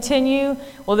Continue.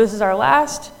 Well, this is our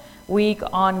last week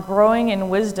on growing in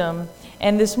wisdom,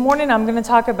 and this morning I'm going to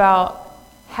talk about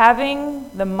having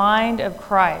the mind of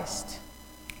Christ.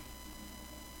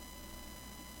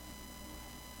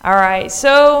 All right,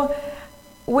 so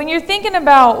when you're thinking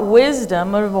about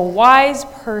wisdom of a wise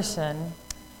person,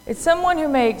 it's someone who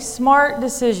makes smart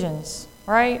decisions,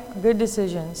 right? Good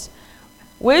decisions.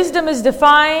 Wisdom is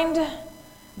defined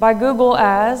by Google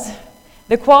as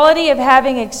the quality of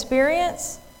having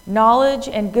experience, knowledge,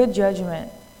 and good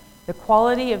judgment. The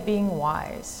quality of being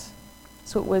wise.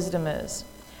 That's what wisdom is.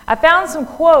 I found some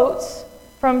quotes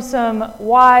from some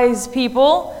wise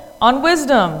people on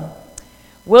wisdom.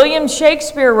 William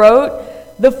Shakespeare wrote,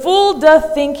 "The fool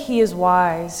doth think he is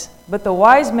wise, but the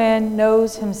wise man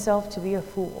knows himself to be a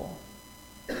fool."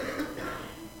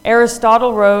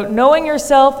 Aristotle wrote, "Knowing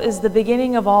yourself is the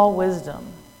beginning of all wisdom."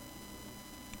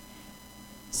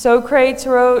 Socrates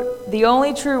wrote, "The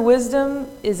only true wisdom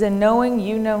is in knowing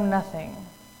you know nothing."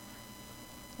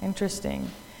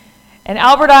 Interesting. And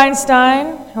Albert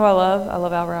Einstein, who I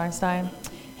love Albert Einstein,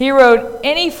 he wrote,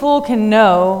 "Any fool can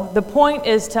know, the point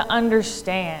is to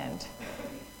understand."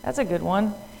 That's a good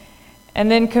one. And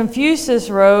then Confucius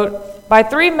wrote, "By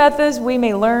three methods we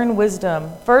may learn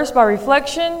wisdom. First, by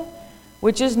reflection,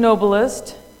 which is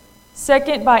noblest.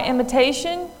 Second, by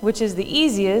imitation, which is the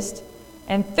easiest.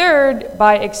 And third,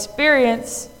 by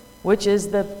experience, which is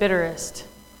the bitterest."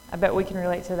 I bet we can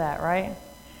relate to that, right?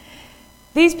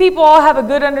 These people all have a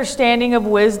good understanding of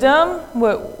wisdom,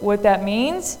 what that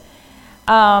means.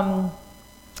 But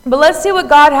let's see what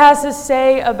God has to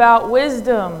say about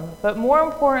wisdom, but more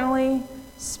importantly,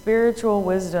 spiritual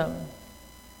wisdom.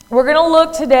 We're going to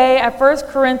look today at 1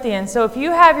 Corinthians. So if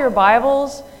you have your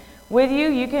Bibles with you,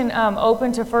 you can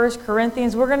open to 1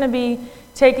 Corinthians. We're going to be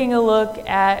taking a look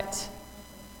at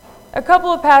a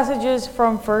couple of passages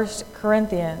from 1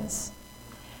 Corinthians.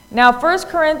 Now, 1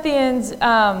 Corinthians,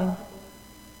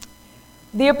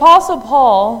 the Apostle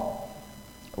Paul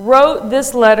wrote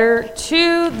this letter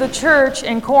to the church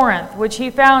in Corinth, which he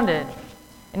founded.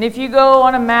 And if you go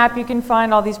on a map, you can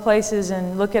find all these places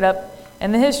and look it up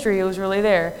in the history. It was really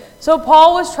there. So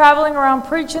Paul was traveling around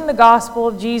preaching the gospel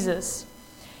of Jesus.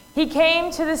 He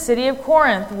came to the city of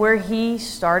Corinth, where he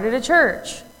started a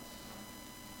church.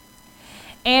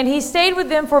 And he stayed with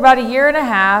them for about a year and a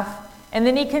half, and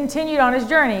then he continued on his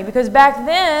journey. Because back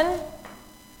then,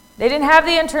 they didn't have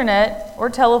the internet or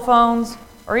telephones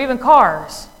or even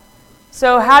cars.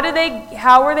 So how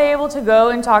were they able to go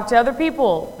and talk to other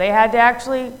people? They had to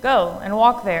actually go and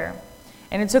walk there.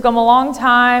 And it took them a long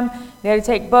time. They had to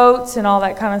take boats and all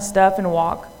that kind of stuff and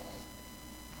walk.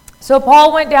 So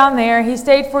Paul went down there. He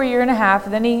stayed for a year and a half,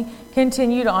 and then he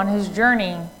continued on his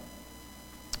journey.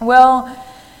 Well,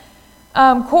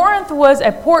 Corinth was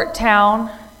a port town,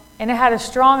 and it had a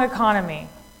strong economy.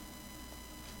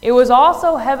 It was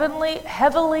also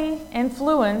heavily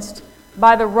influenced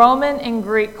by the Roman and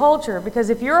Greek culture, because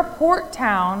if you're a port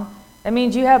town, that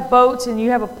means you have boats and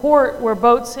you have a port where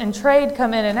boats and trade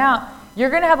come in and out. You're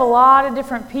going to have a lot of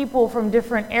different people from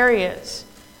different areas.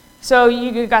 So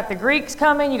you got the Greeks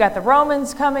coming, you got the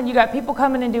Romans coming, you got people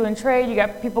coming and doing trade, you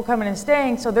got people coming and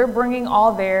staying, so they're bringing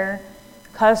all their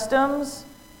customs,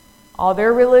 all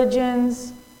their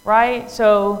religions, right?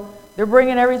 So they're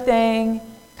bringing everything,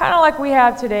 kind of like we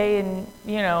have today in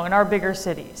our bigger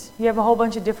cities. You have a whole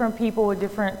bunch of different people with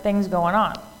different things going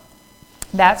on.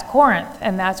 That's Corinth,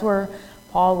 and that's where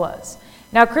Paul was.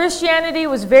 Now, Christianity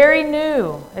was very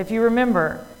new, if you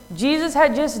remember. Jesus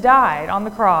had just died on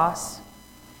the cross.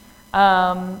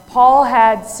 Paul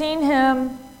had seen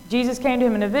him. Jesus came to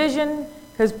him in a vision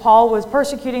because Paul was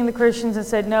persecuting the Christians and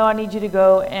said, "No, I need you to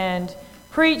go and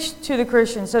preach to the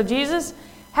Christians." So Jesus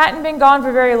hadn't been gone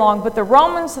for very long, but the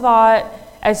Romans thought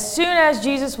as soon as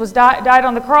Jesus was died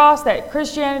on the cross that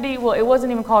Christianity, well, it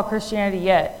wasn't even called Christianity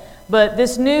yet, but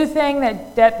this new thing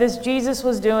that this Jesus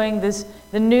was doing,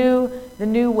 the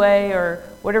new way, or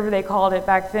whatever they called it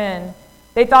back then,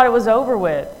 they thought it was over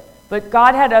with. But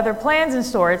God had other plans in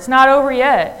store. It's not over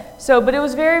yet. But it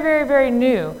was very, very, very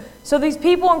new. So these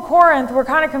people in Corinth were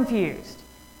kind of confused.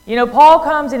 Paul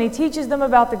comes and he teaches them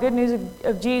about the good news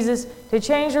of Jesus to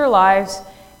change their lives,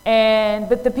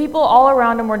 but the people all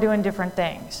around them were doing different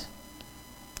things.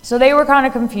 So they were kind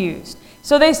of confused.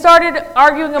 So they started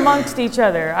arguing amongst each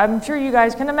other. I'm sure you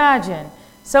guys can imagine.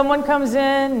 Someone comes in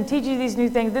and teaches these new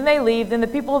things, then they leave, then the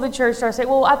people of the church start saying,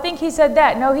 "Well, I think he said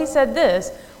that. No, he said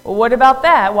this. Well, what about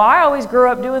that? Well, I always grew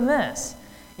up doing this.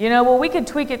 Well, we could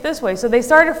tweak it this way." So they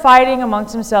started fighting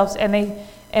amongst themselves,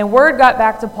 and word got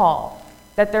back to Paul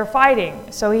that they're fighting.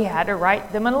 So he had to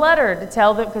write them a letter to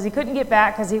tell them, because he couldn't get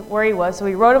back where he was. So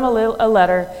he wrote them a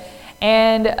letter,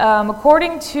 And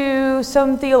according to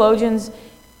some theologians,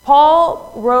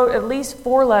 Paul wrote at least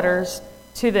 4 letters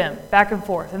to them, back and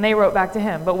forth, and they wrote back to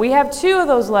him. But we have 2 of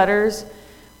those letters,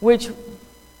 which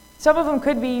some of them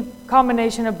could be a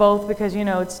combination of both because,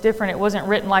 it's different. It wasn't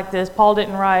written like this. Paul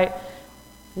didn't write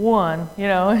 1,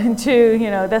 and 2,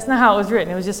 that's not how it was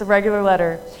written. It was just a regular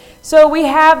letter. So we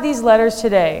have these letters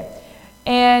today.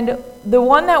 And the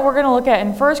one that we're going to look at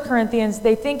in 1 Corinthians,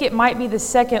 they think it might be the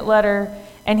second letter,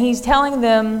 and he's telling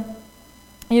them,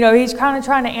 he's kind of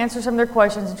trying to answer some of their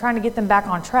questions and trying to get them back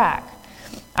on track.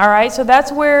 All right, so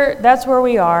that's where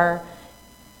we are,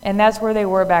 and that's where they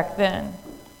were back then.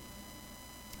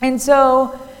 And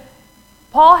so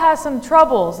Paul has some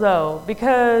troubles, though,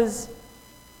 because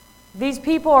these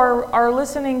people are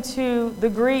listening to the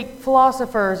Greek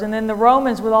philosophers and then the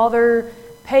Romans with all their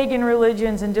pagan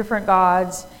religions and different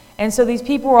gods. And so these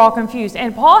people were all confused.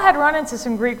 And Paul had run into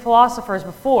some Greek philosophers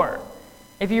before.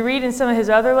 If you read in some of his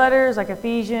other letters, like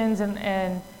Ephesians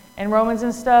and Romans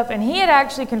and stuff, and he had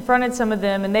actually confronted some of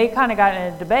them, and they kind of got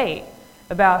in a debate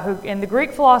about who. And the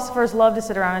Greek philosophers love to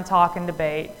sit around and talk and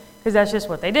debate because that's just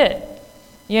what they did.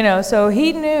 So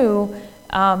he knew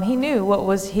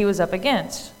what he was up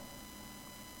against.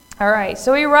 All right,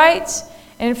 so he writes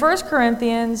in 1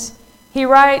 Corinthians, he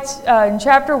writes in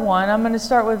chapter 1, I'm going to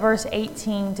start with verse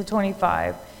 18 to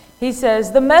 25. He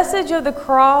says, "The message of the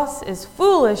cross is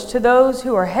foolish to those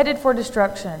who are headed for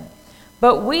destruction,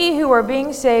 but we who are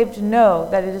being saved know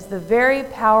that it is the very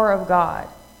power of God.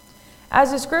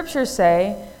 As the scriptures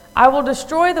say, I will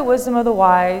destroy the wisdom of the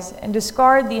wise and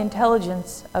discard the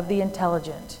intelligence of the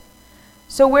intelligent.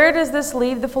 So where does this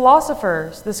leave the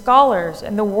philosophers, the scholars,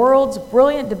 and the world's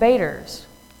brilliant debaters?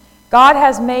 God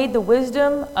has made the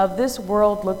wisdom of this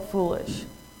world look foolish.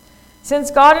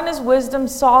 Since God in his wisdom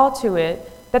saw to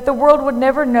it that the world would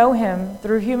never know him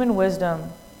through human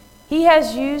wisdom, he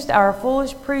has used our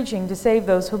foolish preaching to save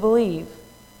those who believe.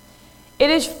 It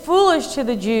is foolish to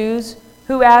the Jews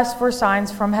who ask for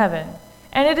signs from heaven,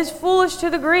 and it is foolish to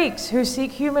the Greeks who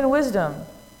seek human wisdom.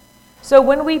 So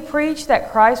when we preach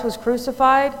that Christ was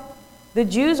crucified, the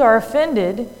Jews are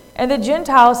offended, and the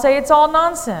Gentiles say it's all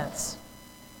nonsense.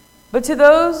 But to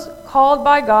those called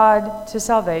by God to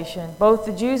salvation, both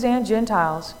the Jews and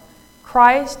Gentiles,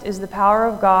 Christ is the power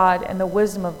of God and the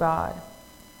wisdom of God.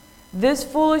 This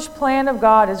foolish plan of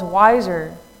God is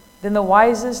wiser than the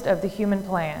wisest of the human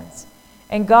plans,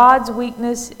 and God's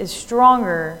weakness is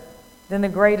stronger than the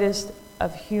greatest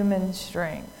of human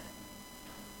strength."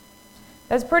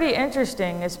 That's pretty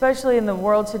interesting, especially in the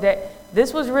world today.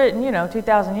 This was written,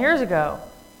 2,000 years ago.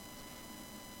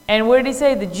 And what did he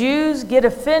say? The Jews get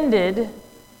offended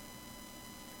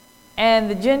and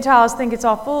the Gentiles think it's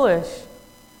all foolish.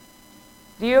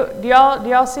 Do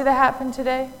y'all see that happen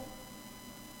today?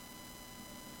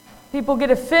 People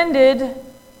get offended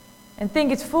and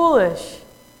think it's foolish.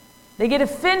 They get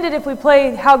offended if we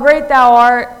play How Great Thou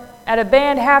Art at a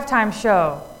band halftime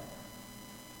show.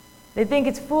 They think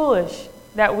it's foolish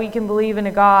that we can believe in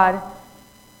a God,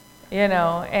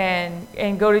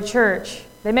 and go to church.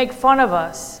 They make fun of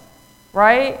us,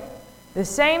 right? The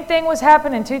same thing was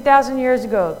happening 2,000 years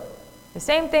ago. The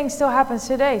same thing still happens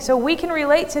today. So we can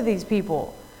relate to these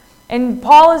people. And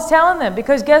Paul is telling them,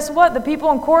 because guess what? The people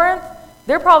in Corinth,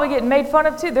 they're probably getting made fun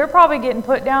of too. They're probably getting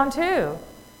put down too.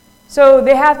 So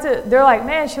they're like,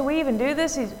 man, should we even do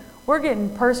this? We're getting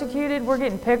persecuted. We're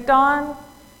getting picked on.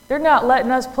 They're not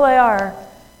letting us play our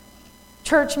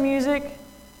church music,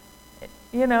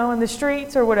 in the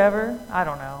streets or whatever. I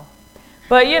don't know.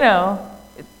 But,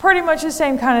 pretty much the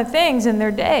same kind of things in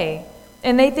their day.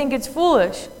 And they think it's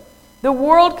foolish. The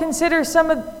world considers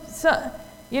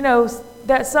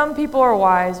that some people are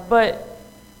wise, but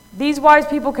these wise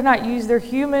people cannot use their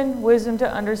human wisdom to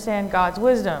understand God's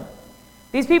wisdom.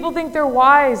 These people think they're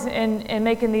wise in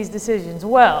making these decisions.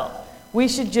 Well, we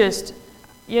should just,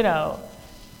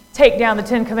 take down the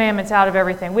 10 Commandments out of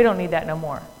everything. We don't need that no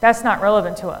more. That's not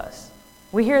relevant to us.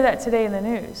 We hear that today in the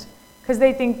news because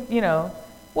they think,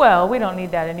 well, we don't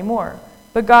need that anymore.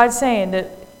 But God's saying that,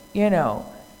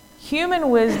 human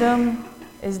wisdom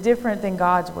is different than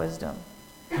God's wisdom.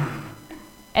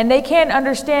 And they can't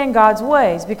understand God's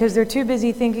ways because they're too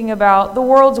busy thinking about the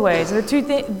world's ways. They're too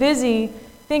busy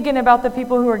thinking about the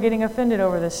people who are getting offended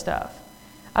over this stuff.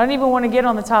 I don't even want to get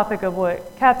on the topic of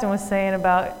what Captain was saying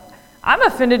about, I'm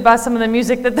offended by some of the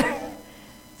music that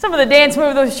some of the dance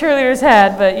move those cheerleaders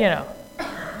had, but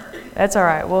that's all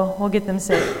right. We'll get them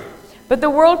saved. But the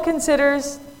world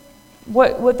considers,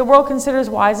 what the world considers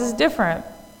wise is different.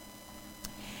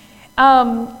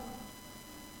 And, 1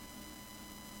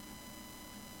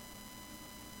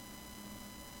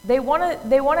 they want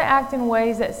to act in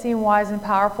ways that seem wise and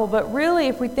powerful, but really,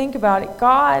 if we think about it,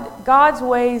 God's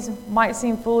ways might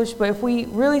seem foolish, but if we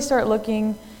really start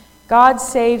looking, God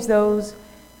saves those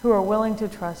who are willing to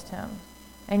trust Him,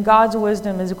 and God's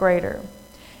wisdom is greater.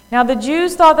 Now, the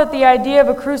Jews thought that the idea of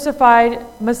a crucified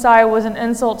Messiah was an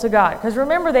insult to God, because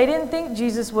remember, they didn't think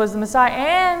Jesus was the Messiah,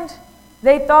 and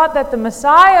they thought that the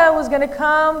Messiah was going to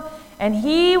come, and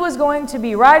He was going to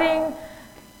be riding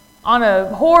on a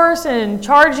horse and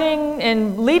charging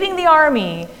and leading the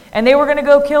army, and they were going to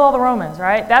go kill all the Romans,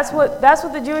 right? That's what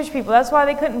the Jewish people, that's why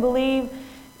they couldn't believe,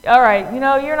 all right,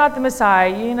 you're not the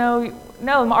Messiah,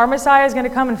 no, our Messiah is going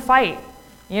to come and fight,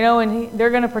 and they're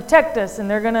going to protect us, and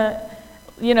they're going to,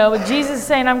 Jesus is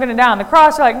saying, I'm going to die on the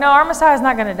cross. They're like, no, our Messiah is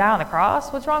not going to die on the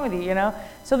cross. What's wrong with you,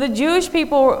 So the Jewish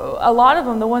people, a lot of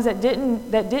them, the ones that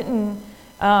didn't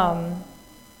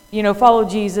follow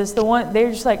Jesus,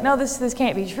 they're just like, no, this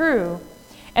can't be true.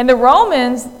 And the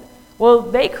Romans, well,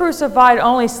 they crucified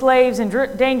only slaves and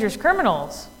dangerous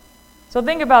criminals. So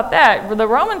think about that. The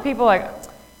Roman people are like,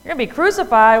 you're going to be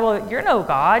crucified. Well, you're no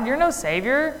God. You're no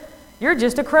Savior. You're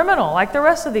just a criminal like the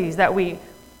rest of these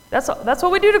that's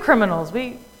what we do to criminals.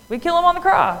 We kill them on the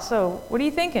cross. So what are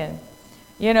you thinking?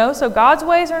 So God's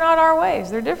ways are not our ways.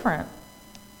 They're different.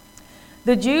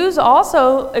 The Jews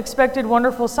also expected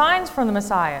wonderful signs from the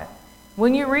Messiah.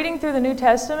 When you're reading through the New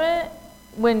Testament,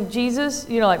 when Jesus,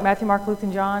 like Matthew, Mark, Luke,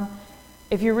 and John,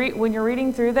 when you're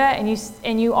reading through that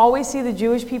and you always see the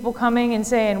Jewish people coming and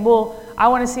saying, well, I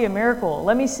want to see a miracle.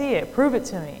 Let me see it. Prove it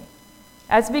to me.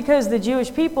 That's because the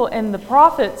Jewish people and the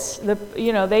prophets,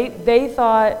 they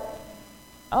thought,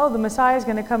 oh, the Messiah is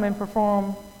going to come and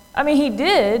perform. I mean, He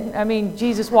did.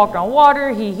 Jesus walked on water.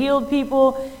 He healed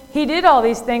people. He did all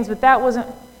these things,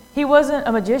 but He wasn't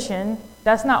a magician.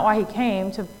 That's not why He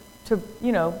came to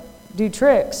do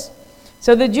tricks.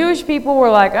 So the Jewish people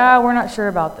were like, we're not sure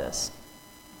about this.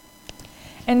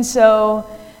 And so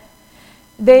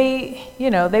they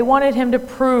wanted Him to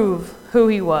prove who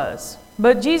He was.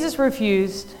 But Jesus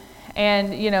refused,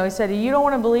 and, He said, you don't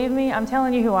want to believe me? I'm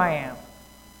telling you who I am.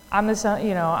 I'm the Son,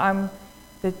 I'm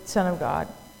the Son of God.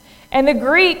 And the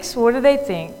Greeks, what did they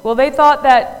think? Well, they thought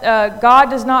that God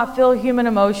does not feel human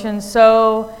emotions,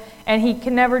 and He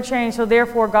can never change, so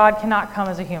therefore God cannot come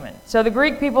as a human. So the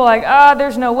Greek people are like,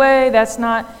 there's no way, that's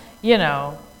not,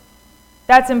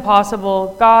 that's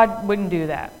impossible. God wouldn't do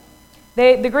that.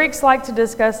 The Greeks like to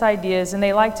discuss ideas, and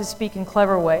they like to speak in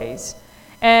clever ways.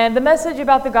 And the message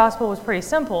about the gospel was pretty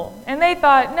simple. And they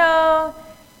thought, no,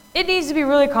 it needs to be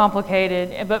really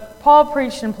complicated. But Paul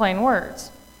preached in plain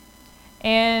words.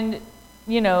 And,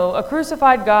 a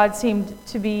crucified God seemed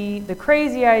to be the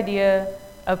crazy idea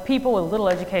of people with little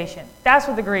education. That's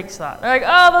what the Greeks thought. They're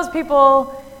like, those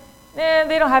people,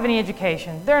 they don't have any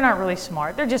education. They're not really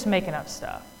smart. They're just making up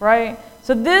stuff, right?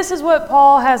 So this is what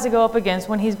Paul has to go up against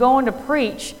when he's going to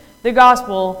preach the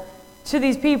gospel to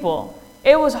these people.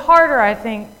 It was harder, I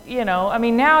think,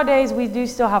 nowadays we do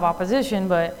still have opposition,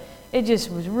 but it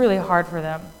just was really hard for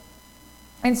them.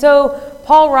 And so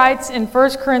Paul writes in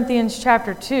 1 Corinthians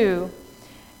chapter 2,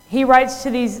 he writes to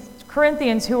these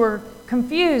Corinthians who were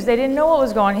confused. They didn't know what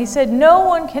was going on. He said, no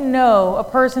one can know a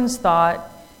person's thought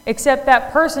except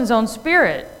that person's own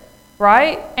spirit,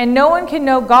 right? And no one can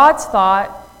know God's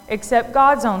thought except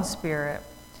God's own spirit.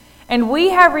 And we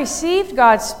have received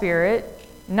God's Spirit,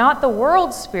 not the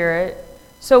world's spirit,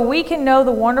 so we can know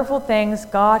the wonderful things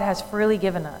God has freely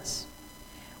given us.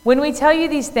 When we tell you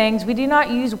these things, we do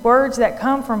not use words that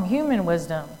come from human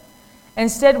wisdom.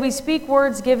 Instead, we speak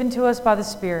words given to us by the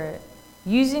Spirit,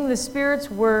 using the Spirit's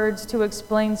words to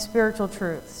explain spiritual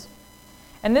truths.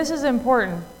 And this is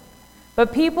important.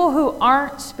 But people who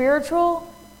aren't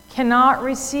spiritual cannot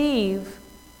receive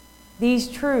these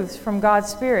truths from God's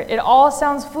Spirit. It all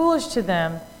sounds foolish to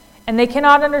them, and they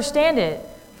cannot understand it.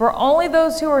 For only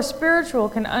those who are spiritual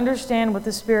can understand what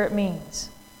the Spirit means.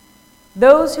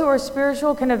 Those who are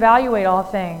spiritual can evaluate all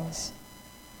things,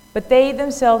 but they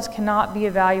themselves cannot be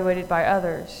evaluated by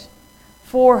others.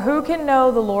 For who can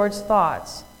know the Lord's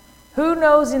thoughts? Who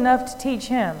knows enough to teach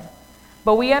Him?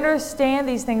 But we understand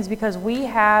these things because we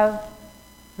have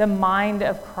the mind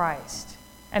of Christ.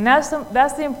 And that's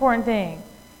the important thing.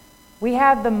 We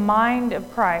have the mind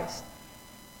of Christ.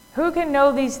 Who can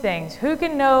know these things? Who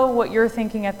can know what you're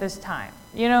thinking at this time?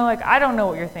 I don't know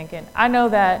what you're thinking. I know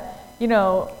that,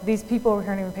 these people over here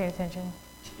aren't even paying attention.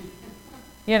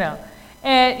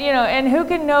 And who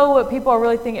can know what people are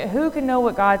really thinking? Who can know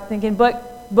what God's thinking?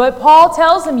 But Paul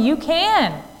tells them you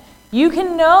can. You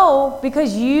can know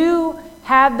because you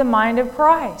have the mind of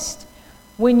Christ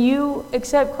when you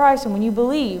accept Christ and when you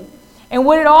believe. And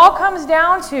what it all comes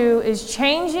down to is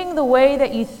changing the way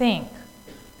that you think.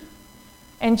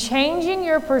 and changing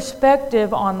your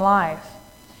perspective on life.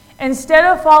 Instead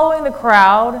of following the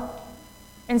crowd,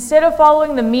 instead of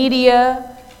following the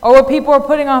media or what people are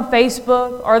putting on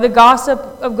Facebook or the gossip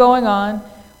of going on,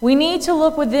 we need to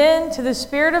look within to the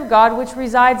Spirit of God which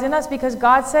resides in us, because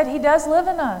God said He does live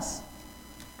in us.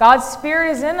 God's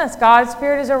Spirit is in us. God's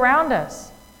Spirit is around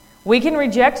us. We can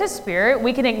reject His Spirit.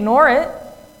 We can ignore it,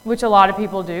 which a lot of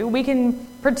people do. We can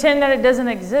pretend that it doesn't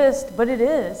exist, but it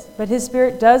is. But His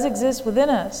Spirit does exist within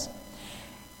us.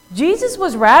 Jesus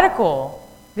was radical.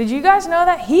 Did you guys know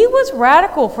that? He was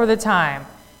radical for the time.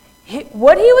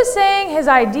 What He was saying, His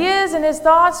ideas and His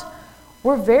thoughts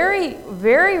were very,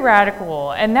 very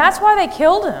radical. And that's why they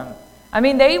killed Him. I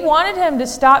mean, they wanted Him to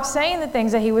stop saying the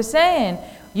things that He was saying.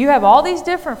 You have all these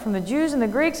different from the Jews and the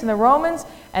Greeks and the Romans,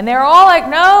 and they're all like,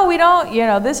 no, we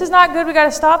don't, this is not good. We got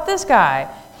to stop this guy.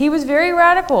 He was very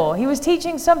radical. He was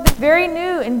teaching something very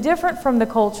new and different from the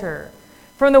culture,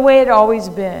 from the way it had always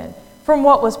been, from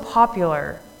what was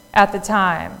popular at the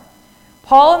time.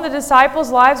 Paul and the disciples'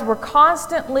 lives were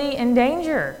constantly in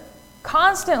danger.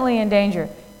 Constantly in danger.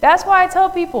 That's why I tell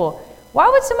people, why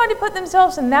would somebody put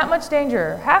themselves in that much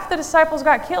danger? Half the disciples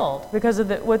got killed because of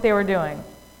what they were doing.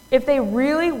 If they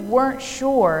really weren't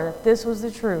sure that this was the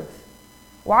truth,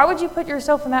 why would you put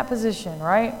yourself in that position,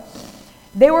 right?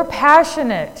 They were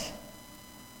passionate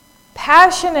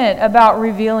about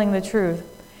revealing the truth.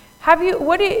 I'm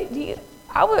going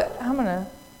to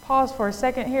pause for a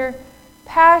second here.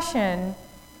 Passion,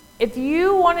 if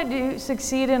you want to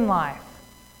succeed in life,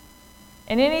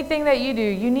 and anything that you do,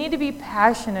 you need to be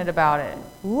passionate about it.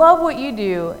 Love what you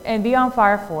do and be on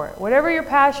fire for it. Whatever you're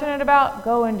passionate about,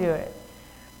 go and do it.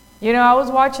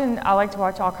 I like to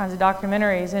watch all kinds of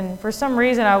documentaries, and for some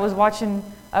reason I was watching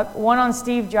one on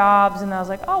Steve Jobs, and I was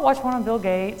like, I'll watch one on Bill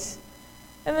Gates.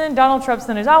 And then Donald Trump's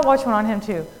the news, I'll watch one on him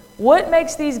too. What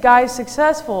makes these guys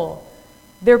successful?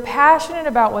 They're passionate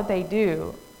about what they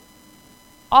do.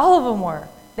 All of them were.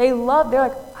 They're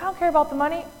like, I don't care about the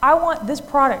money. I want this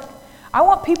product. I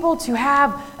want people to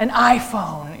have an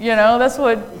iPhone. That's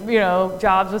what,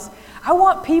 Jobs was. I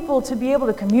want people to be able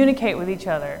to communicate with each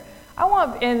other.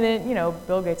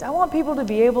 Bill Gates, I want people to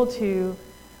be able to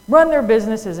run their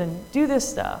businesses and do this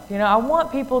stuff. I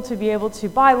want people to be able to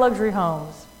buy luxury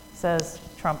homes, says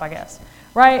Trump, I guess.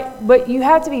 Right? But you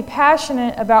have to be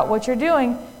passionate about what you're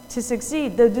doing to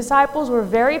succeed. The disciples were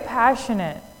very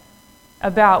passionate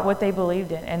about what they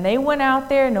believed in. And they went out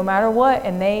there no matter what,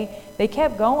 and they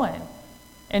kept going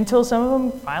until some of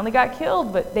them finally got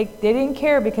killed. But they didn't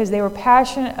care, because they were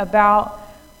passionate about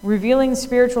revealing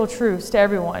spiritual truths to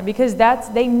everyone, because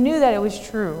they knew that it was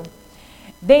true.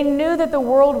 They knew that the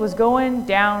world was going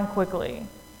down quickly.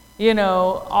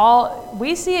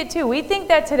 We see it too. We think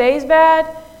that today's bad.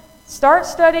 Start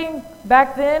studying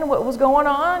back then what was going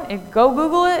on, and go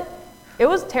Google it. It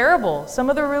was terrible. Some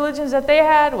of the religions that they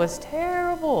had was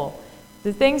terrible.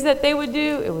 The things that they would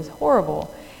do, it was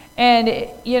horrible. And,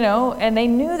 and they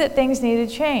knew that things needed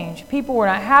to change. People were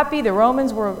not happy. The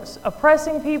Romans were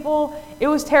oppressing people. It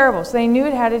was terrible. So they knew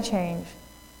it had to change.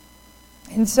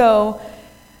 And so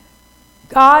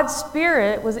God's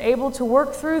Spirit was able to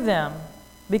work through them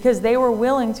because they were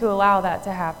willing to allow that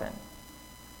to happen.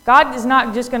 God is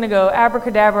not just going to go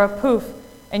abracadabra, poof,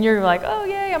 and you're like, oh,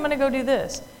 yay, I'm going to go do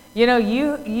this.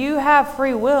 You have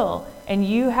free will, and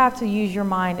you have to use your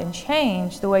mind and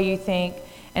change the way you think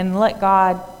and let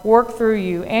God work through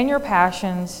you and your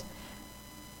passions,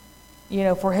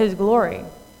 for His glory.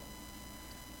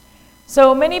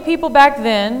 So many people back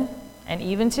then, and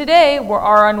even today,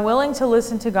 are unwilling to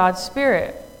listen to God's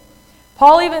Spirit.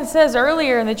 Paul even says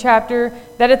earlier in the chapter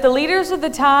that if the leaders of the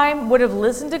time would have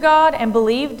listened to God and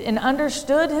believed and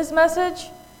understood His message,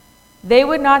 they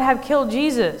would not have killed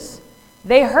Jesus.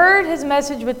 They heard His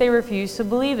message, but they refused to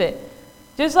believe it.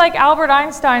 Just like Albert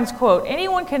Einstein's quote,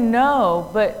 anyone can know,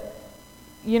 but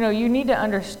you need to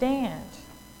understand.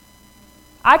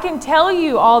 I can tell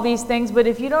you all these things, but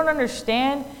if you don't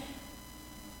understand,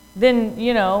 then,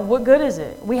 what good is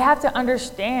it? We have to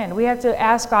understand. We have to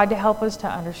ask God to help us to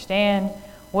understand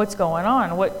what's going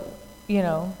on,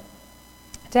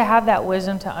 to have that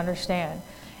wisdom to understand.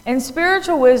 And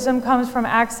spiritual wisdom comes from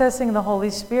accessing the Holy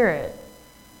Spirit.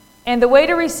 And the way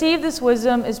to receive this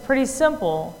wisdom is pretty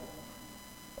simple.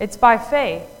 It's by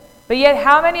faith. But yet,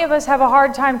 how many of us have a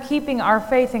hard time keeping our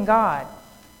faith in God?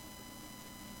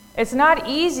 It's not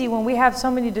easy when we have so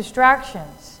many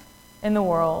distractions in the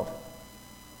world.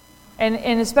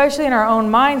 And especially in our own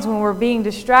minds, when we're being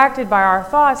distracted by our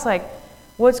thoughts, like,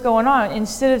 what's going on?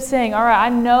 Instead of saying, all right, I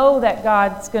know that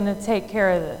God's going to take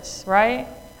care of this, right?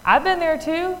 I've been there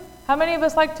too. How many of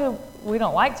us we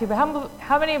don't like to, but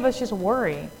how many of us just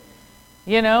worry?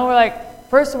 We're like,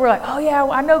 First we're like, oh yeah,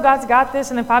 I know God's got this.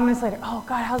 And then 5 minutes later, oh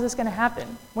God, how's this going to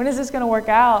happen? When is this going to work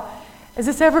out? Is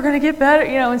this ever going to get better?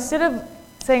 Instead of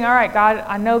saying, all right, God,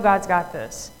 I know God's got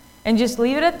this. And just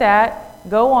leave it at that.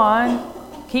 Go on.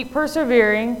 Keep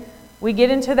persevering. We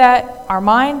get into that. Our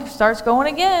mind starts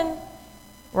going again.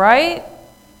 Right?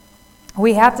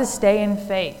 We have to stay in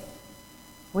faith.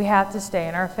 We have to stay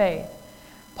in our faith.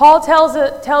 Paul tells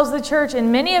the church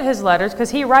in many of his letters,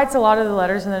 because he writes a lot of the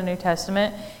letters in the New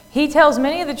Testament, he tells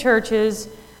many of the churches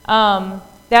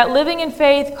that living in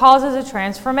faith causes a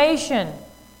transformation.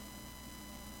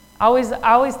 I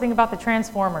always think about the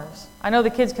Transformers. I know the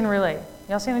kids can relate.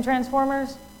 Y'all seen the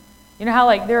Transformers? You know how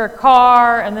like they're a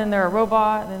car, and then they're a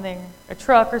robot, and then they're a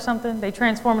truck or something? They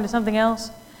transform into something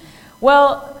else?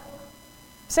 Well,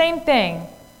 same thing.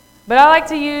 But I like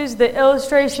to use the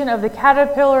illustration of the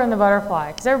caterpillar and the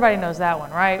butterfly, because everybody knows that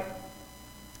one, right?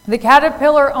 The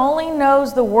caterpillar only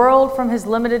knows the world from his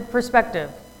limited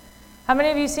perspective. How many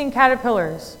of you seen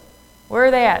caterpillars? Where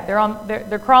are they at?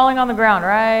 They're crawling on the ground,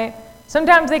 right?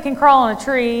 Sometimes they can crawl on a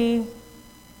tree.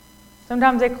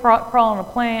 Sometimes they crawl on a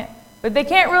plant. But they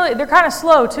can't really, they're kind of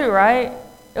slow too, right?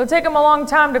 It'll take them a long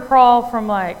time to crawl from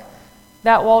like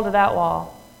that wall to that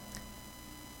wall.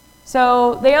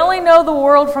 So they only know the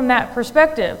world from that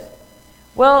perspective.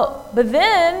 Well, but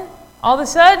then all of a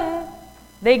sudden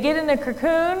they get in the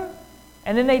cocoon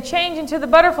and then they change into the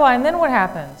butterfly, and then what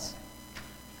happens?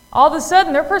 All of a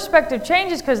sudden their perspective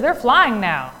changes because they're flying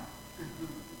now.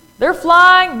 They're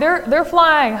flying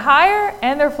higher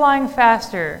and they're flying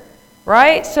faster,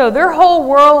 right? So their whole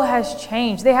world has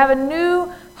changed. They have a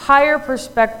new, higher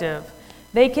perspective.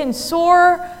 They can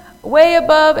soar way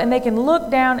above, and they can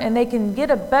look down, and they can get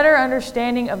a better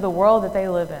understanding of the world that they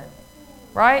live in,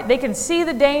 right? They can see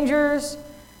the dangers.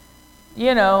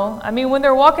 When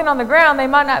they're walking on the ground, they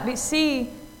might not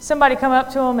see somebody come up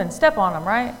to them and step on them,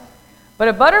 right? But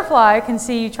a butterfly can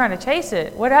see you trying to chase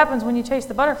it. What happens when you chase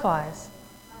the butterflies?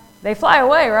 They fly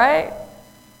away, right?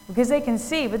 Because they can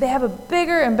see, but they have a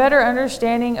bigger and better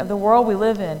understanding of the world we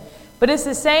live in. But it's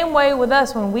the same way with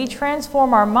us. When we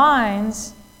transform our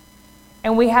minds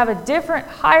and we have a different,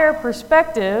 higher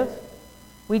perspective,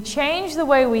 we change the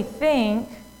way we think,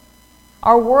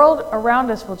 our world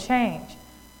around us will change.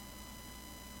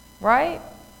 Right?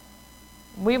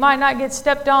 We might not get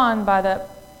stepped on by that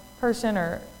person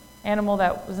or animal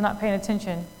that was not paying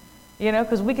attention,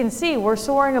 because we can see we're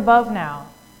soaring above now.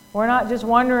 We're not just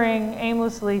wandering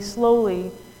aimlessly, slowly,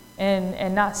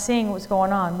 and not seeing what's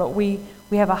going on, but we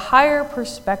have a higher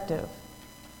perspective.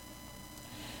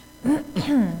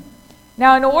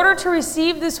 Now, in order to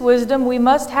receive this wisdom, we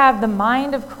must have the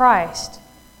mind of Christ,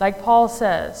 like Paul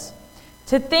says,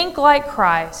 to think like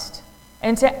Christ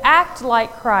and to act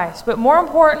like Christ. But more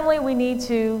importantly, we need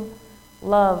to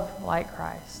love like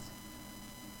Christ.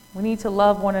 We need to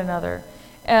love one another.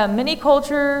 Many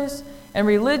cultures and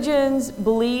religions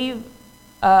believe,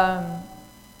 in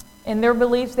their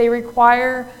beliefs, they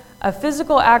require a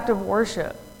physical act of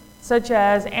worship, such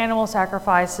as animal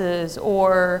sacrifices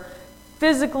or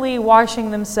physically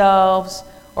washing themselves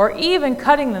or even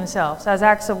cutting themselves as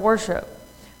acts of worship.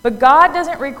 But God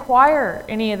doesn't require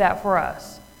any of that for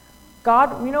us.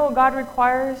 God, you know what God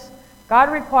requires?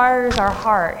 God requires our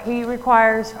heart. He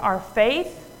requires our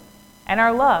faith and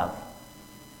our love.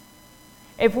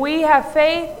 If we have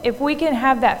faith, if we can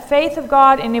have that faith of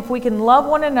God, and if we can love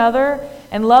one another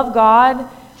and love God,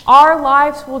 our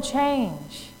lives will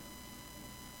change.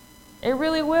 It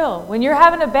really will. When you're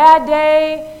having a bad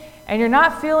day and you're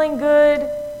not feeling good,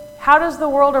 how does the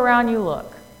world around you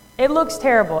look? It looks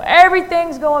terrible.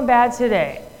 Everything's going bad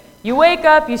today. You wake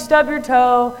up, you stub your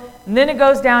toe, and then it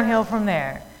goes downhill from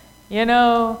there.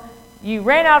 You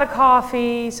ran out of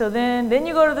coffee, so then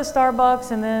you go to the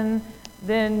Starbucks, and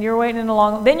then you're waiting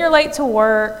then you're late to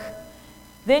work.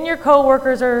 Then your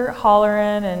coworkers are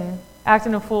hollering and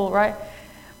acting a fool, right?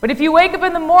 But if you wake up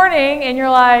in the morning and you're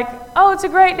like, oh, it's a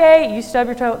great day, you stub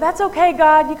your toe, that's okay,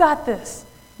 God, you got this.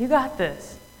 You got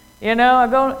this. I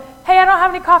go, hey, I don't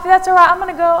have any coffee, that's all right, I'm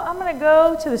gonna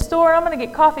go to the store, and I'm gonna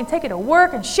get coffee and take it to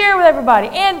work and share with everybody,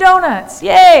 and donuts,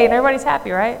 yay, and everybody's happy,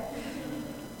 right?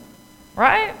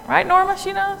 Right, Norma,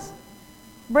 she knows?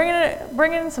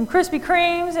 Bringing in some Krispy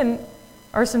Kremes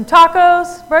or some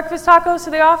tacos, breakfast tacos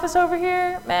to the office over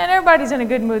here. Man, everybody's in a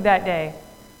good mood that day.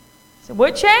 So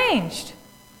what changed?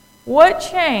 What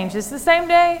changed? It's the same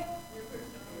day?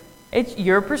 It's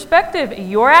your perspective,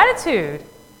 your attitude,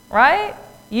 right?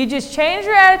 You just change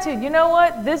your attitude. You know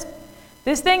what? This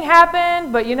thing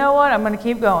happened, but you know what? I'm going to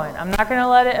keep going. I'm not going to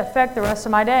let it affect the rest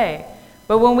of my day.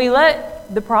 But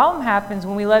the problem happens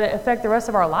when we let it affect the rest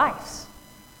of our lives.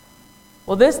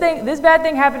 Well, this bad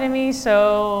thing happened to me,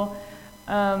 so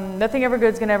Nothing ever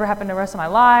good is going to ever happen the rest of my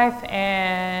life,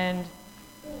 and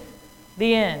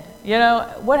the end. You know,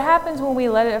 what happens when we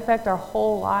let it affect our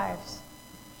whole lives?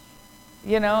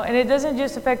 You know, and it doesn't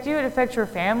just affect you, it affects your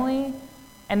family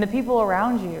and the people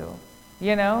around you,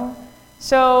 you know?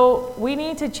 So we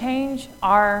need to change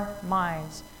our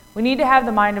minds. We need to have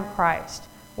the mind of Christ.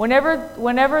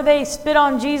 Whenever they spit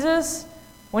on Jesus,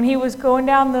 when he was going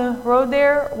down the road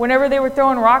there, whenever they were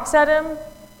throwing rocks at him,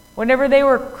 whenever they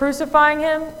were crucifying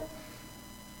him,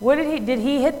 what did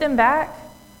he hit them back?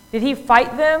 Did he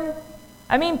fight them?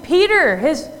 I mean, Peter,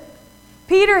 his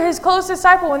close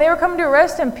disciple, when they were coming to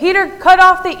arrest him, Peter cut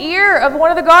off the ear of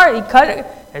one of the guards. He cut it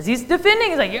as he's defending.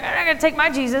 He's like, "You're not going to take my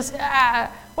Jesus."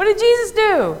 What did Jesus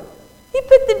do? He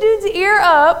put the dude's ear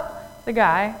up, the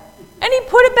guy, and he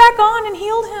put it back on and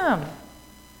healed him.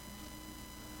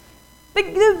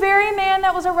 The very man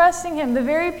that was arresting him, the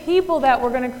very people that were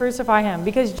going to crucify him,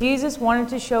 because Jesus wanted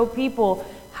to show people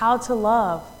how to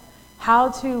love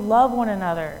one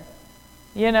another.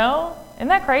 You know? Isn't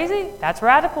that crazy? That's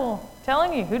radical. I'm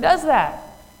telling you, who does that?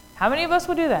 How many of us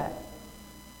would do that?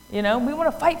 You know, we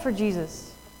want to fight for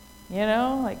Jesus. You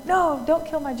know, like, no, don't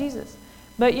kill my Jesus.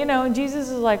 But, you know, Jesus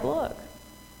is like, look,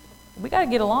 we got to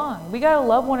get along. We got to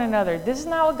love one another. This is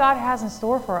not what God has in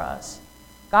store for us.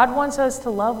 God wants us to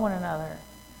love one another.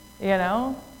 You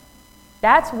know?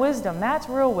 That's wisdom. That's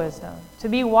real wisdom. To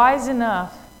be wise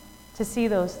enough to see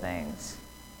those things.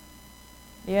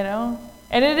 You know?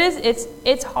 And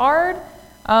it's hard.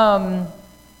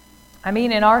 I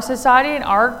mean, in our society, in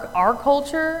our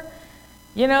culture,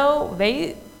 you know,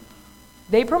 they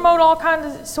promote all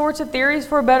kinds of sorts of theories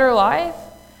for a better life.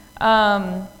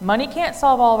 Money can't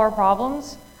solve all of our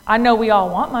problems. I know we all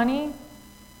want money.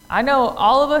 I know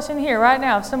all of us in here right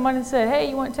now, if someone said, "Hey,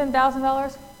 you want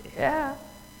 $10,000? Yeah.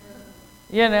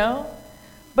 You know?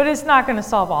 But it's not going to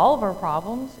solve all of our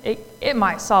problems. It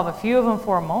might solve a few of them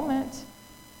for a moment.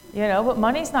 You know, but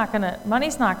money's not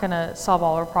gonna solve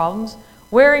all our problems.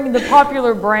 Wearing the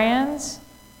popular brands,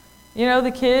 you know, the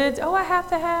kids, oh, I have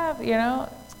to have, you know,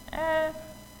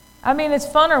 I mean, it's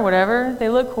fun or whatever. They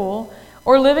look cool.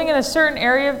 Or living in a certain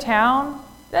area of town,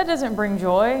 that doesn't bring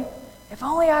joy. If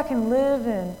only I can live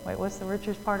in, wait, what's the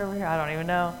richest part over here? I don't even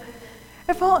know.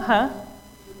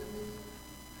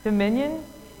 Dominion?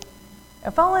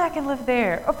 If only I can live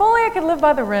there. If only I could live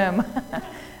by the rim.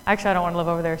 Actually, I don't want to live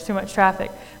over there. It's too much traffic.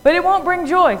 But it won't bring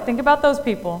joy. Think about those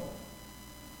people.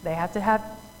 They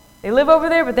live over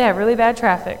there, but they have really bad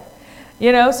traffic.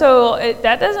 You know, so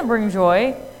that doesn't bring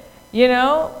joy. You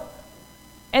know,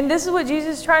 and this is what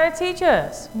Jesus is trying to teach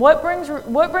us. What brings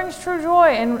true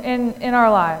joy in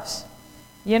our lives?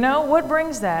 You know, what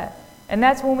brings that? And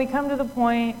that's when we come to the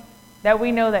point that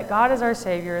we know that God is our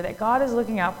Savior, that God is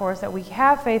looking out for us, that we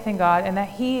have faith in God, and that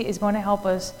He is going to help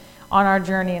us on our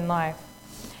journey in life.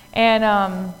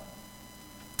 And,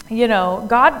 you know,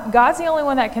 God's the only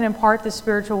one that can impart the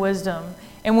spiritual wisdom.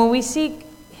 And when we seek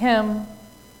Him,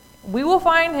 we will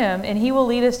find Him, and He will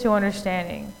lead us to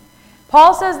understanding.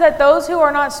 Paul says that those who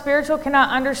are not spiritual cannot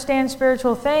understand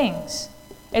spiritual things.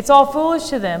 It's all foolish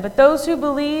to them. But those who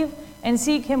believe and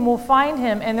seek Him will find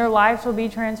Him, and their lives will be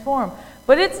transformed.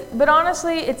 But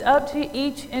honestly, it's up to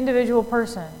each individual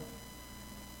person.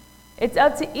 It's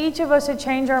up to each of us to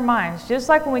change our minds. Just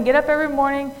like when we get up every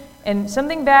morning and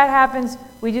something bad happens,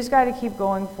 we just got to keep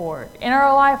going forward. In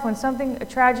our life, when something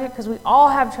tragic, because we all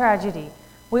have tragedy.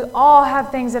 We all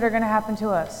have things that are going to happen to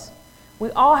us. We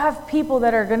all have people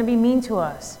that are going to be mean to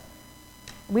us.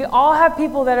 We all have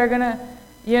people that are going to,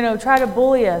 you know, try to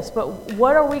bully us. But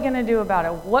what are we going to do about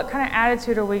it? What kind of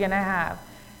attitude are we going to have?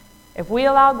 If we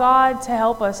allow God to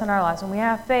help us in our lives, and we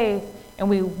have faith, and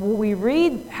we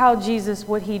read how Jesus,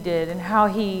 what He did, and how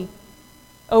He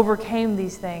overcame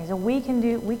these things, and we can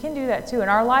do that too, and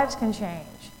our lives can change.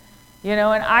 You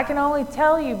know, and I can only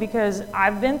tell you because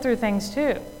I've been through things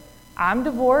too. I'm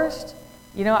divorced.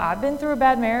 You know, I've been through a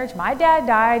bad marriage. My dad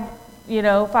died, you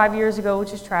know, 5 years ago,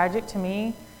 which is tragic to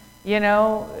me. You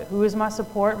know, who is my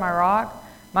support, my rock.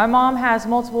 My mom has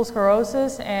multiple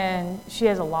sclerosis, and she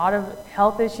has a lot of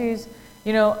health issues.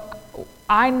 You know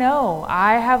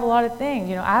I have a lot of things.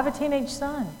 You know, I have a teenage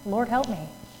son. Lord help me.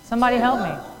 Somebody help me.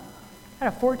 I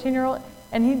got a 14-year-old,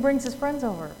 and he brings his friends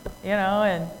over, you know,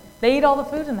 and they eat all the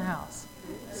food in the house.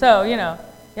 So, you know,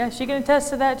 yeah, she can attest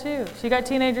to that too. She got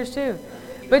teenagers too.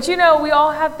 But, you know, we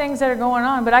all have things that are going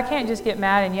on, but I can't just get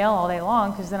mad and yell all day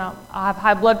long, because then I'll have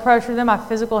high blood pressure, then my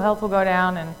physical health will go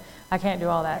down, and I can't do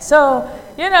all that. So,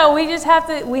 you know, we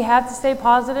have to stay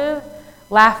positive.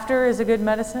 Laughter is a good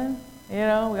medicine. You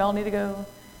know, we all need to go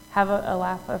have a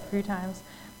laugh a few times.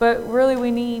 But really we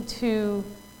need to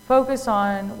focus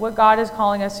on what God is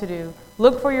calling us to do.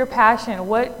 Look for your passion.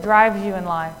 What drives you in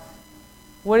life?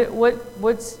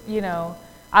 What's,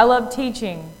 I love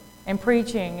teaching and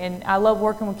preaching, and I love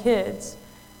working with kids.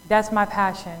 That's my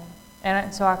passion.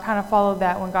 And so I kind of followed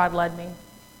that when God led me.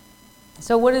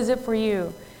 So what is it for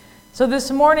you? So this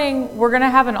morning, we're going to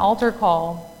have an altar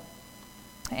call.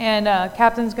 And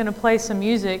Captain's going to play some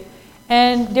music.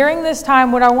 And during this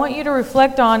time, what I want you to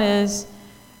reflect on is,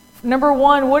 number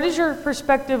one, what is your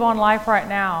perspective on life right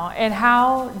now? And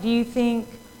how do you think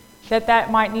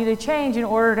that might need to change in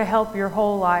order to help your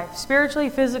whole life? Spiritually,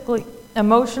 physically,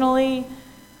 emotionally,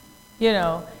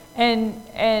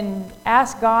 and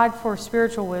ask God for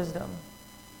spiritual wisdom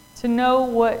to know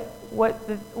what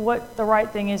the right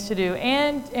thing is to do,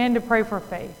 and to pray for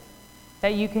faith,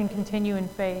 that you can continue in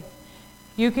faith.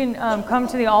 You can come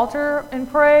to the altar and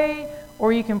pray,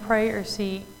 or you can pray at your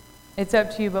seat. It's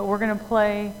up to you, but we're going to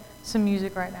play some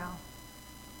music right now.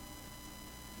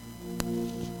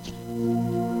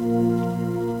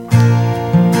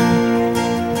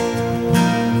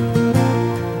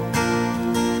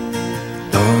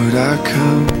 Lord, I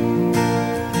come,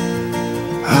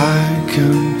 I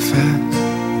confess,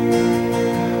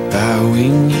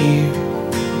 bowing here,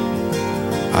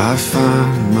 I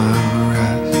find my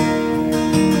rest.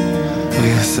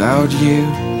 Without you,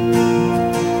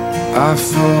 I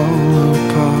fall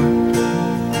apart.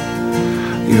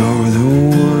 You're the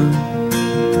one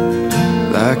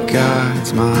that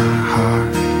guides my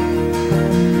heart.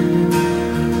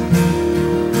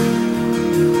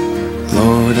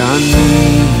 Lord, I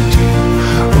need you.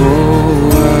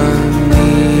 Oh, I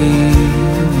need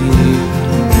you.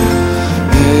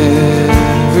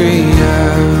 Every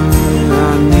hour I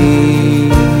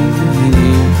need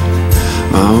you.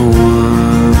 My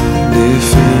one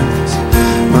defense,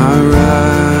 my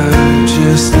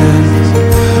righteousness.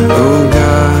 Oh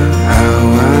God, how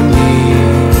I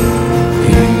need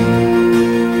you.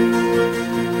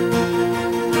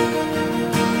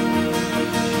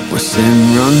 Where sin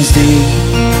runs deep,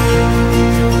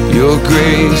 your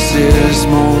grace is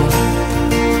more.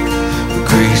 Where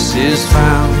grace is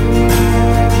found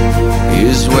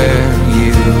is where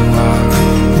you are.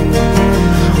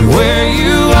 Where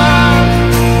you are,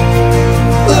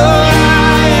 Lord,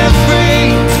 I am free.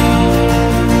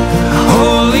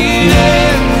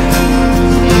 Holiness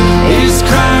is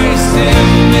Christ in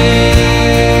me.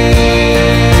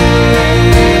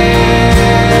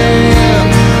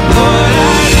 Lord,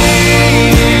 I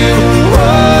need you.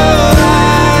 Oh,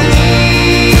 I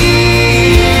need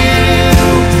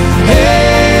you.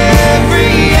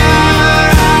 Every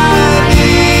hour I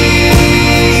need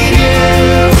you.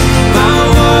 My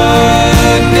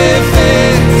one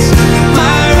defense,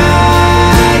 my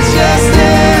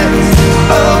righteousness.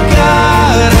 Oh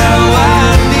God, how I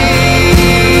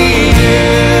need you.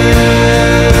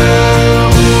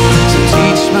 So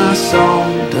teach my soul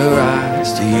to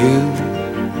rise to you.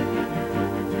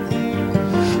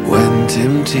 When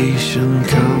temptation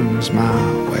comes my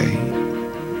way,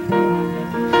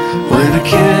 when I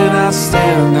cannot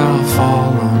stand, I'll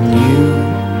fall on you.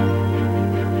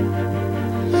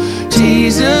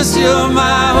 Jesus, you're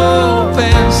my hope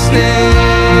and stay.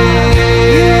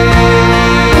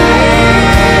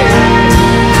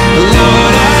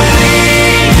 Lord, I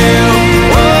need you.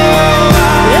 Oh,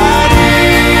 I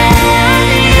need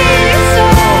you so.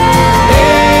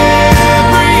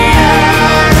 Every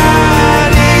hour I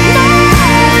need you.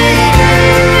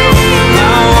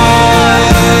 My one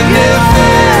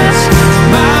defense,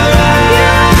 my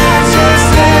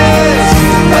righteousness.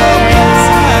 Oh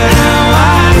God, how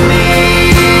I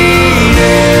need you.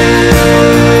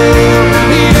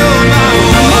 You're my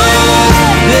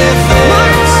one defense,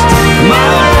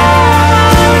 my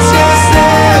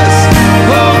righteousness.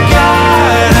 Oh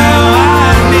God, how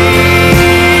I need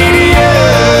you.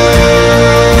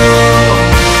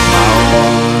 My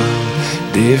one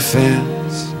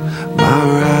defense, my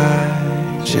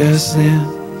righteousness.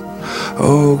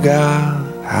 Oh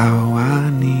God, how I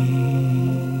need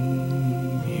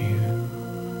you.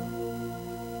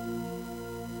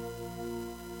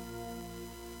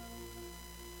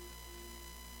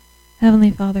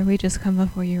 Heavenly Father, we just come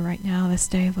before you right now this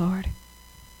day, Lord.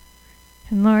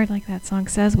 And Lord, like that song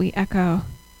says, we echo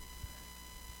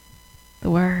the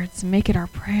words. Make it our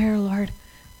prayer, Lord.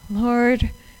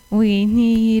 Lord, we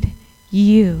need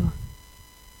you.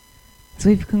 As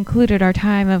we've concluded our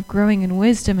time of growing in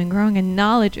wisdom and growing in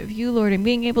knowledge of you, Lord, and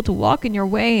being able to walk in your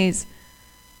ways,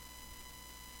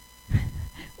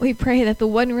 we pray that the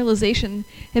one realization,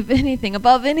 if anything,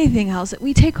 above anything else, that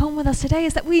we take home with us today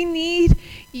is that we need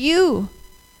you.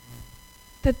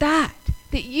 That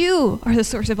that you are the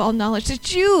source of all knowledge,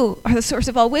 that you are the source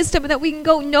of all wisdom, and that we can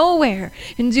go nowhere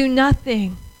and do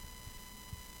nothing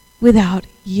without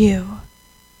you.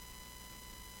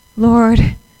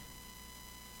 Lord,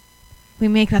 we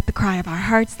make that the cry of our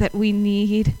hearts, that we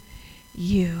need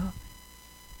you.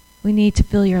 We need to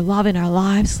feel your love in our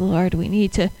lives, Lord. We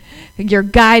need your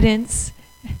guidance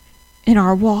in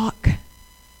our walk.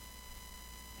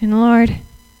 And Lord,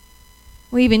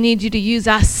 we even need you to use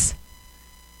us.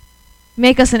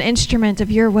 Make us an instrument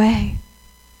of your way,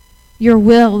 your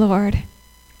will, Lord.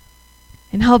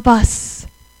 And help us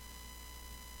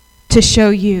to show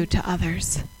you to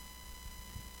others,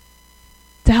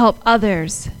 to help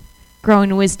others grow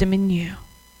in wisdom in you.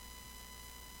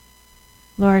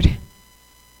 Lord,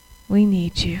 we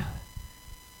need you.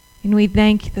 And we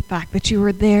thank the fact that you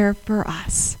are there for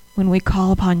us when we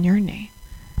call upon your name.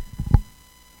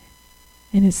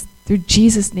 And it's through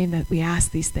Jesus' name that we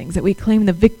ask these things, that we claim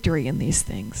the victory in these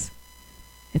things.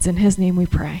 It's in his name we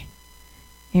pray.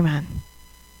 Amen.